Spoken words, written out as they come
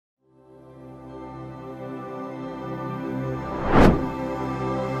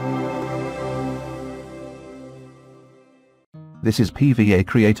This is PVA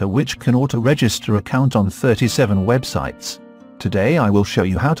Creator, which can auto-register account on 37 websites. Today I will show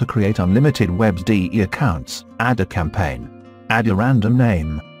you how to create unlimited WebDE accounts, add a campaign, add a random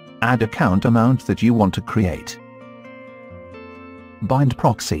name, add account amount that you want to create. Bind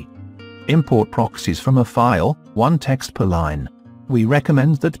proxy. Import proxies from a file, one text per line. We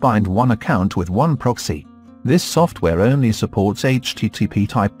recommend that bind one account with one proxy. This software only supports HTTP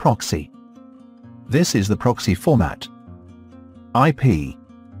type proxy. This is the proxy format. IP.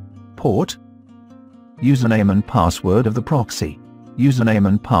 Port. Username and password of the proxy. Username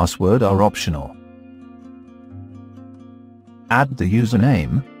and password are optional. Add the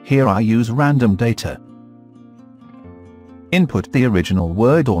username. Here I use random data. Input the original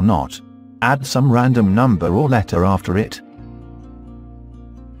word or not. Add some random number or letter after it.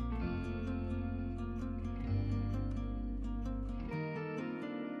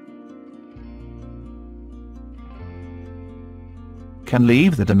 Can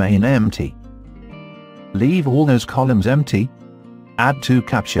leave the domain empty. Leave all those columns empty. Add to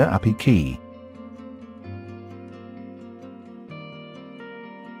capture API key.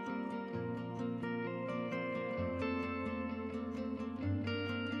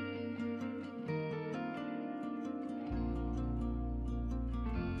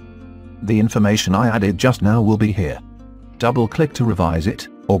 The information I added just now will be here. Double-click to revise it,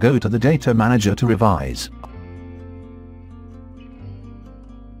 or go to the Data Manager to revise.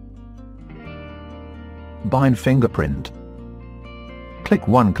 Bind fingerprint. Click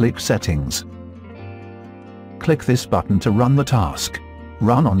one-click settings. Click this button to run the task.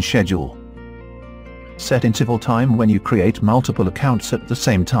 Run on schedule. Set interval time when you create multiple accounts at the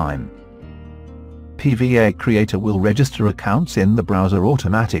same time. PVA Creator will register accounts in the browser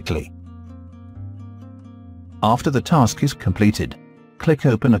automatically. After the task is completed, click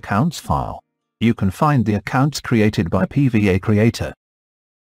Open Accounts file. You can find the accounts created by PVA Creator.